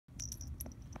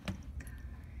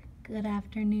Good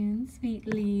afternoon, sweet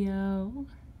Leo.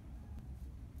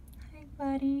 Hi,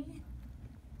 buddy.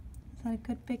 Is that a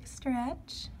good big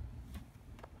stretch?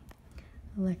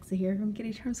 Alexa here from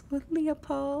Kitty Charms with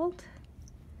Leopoldo.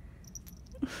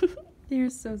 You're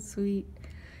so sweet.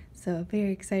 So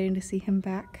very exciting to see him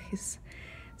back. He's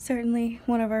certainly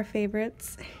one of our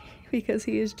favorites because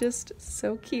he is just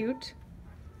so cute.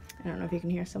 I don't know if you can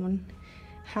hear someone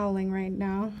howling right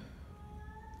now.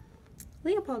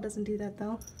 Leopold doesn't do that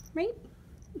though, right?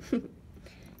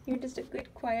 You're just a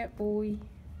good, quiet boy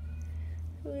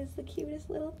who is the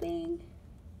cutest little thing.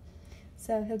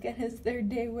 So he'll get his third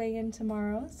day weigh-in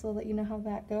tomorrow, so I'll let you know how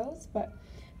that goes, but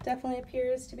definitely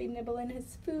appears to be nibbling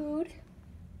his food.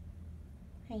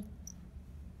 Hey.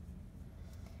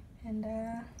 And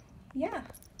yeah.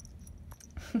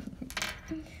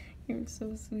 You're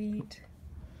so sweet.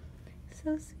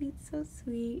 So sweet, so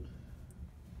sweet.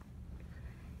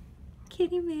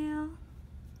 Kitty Mail.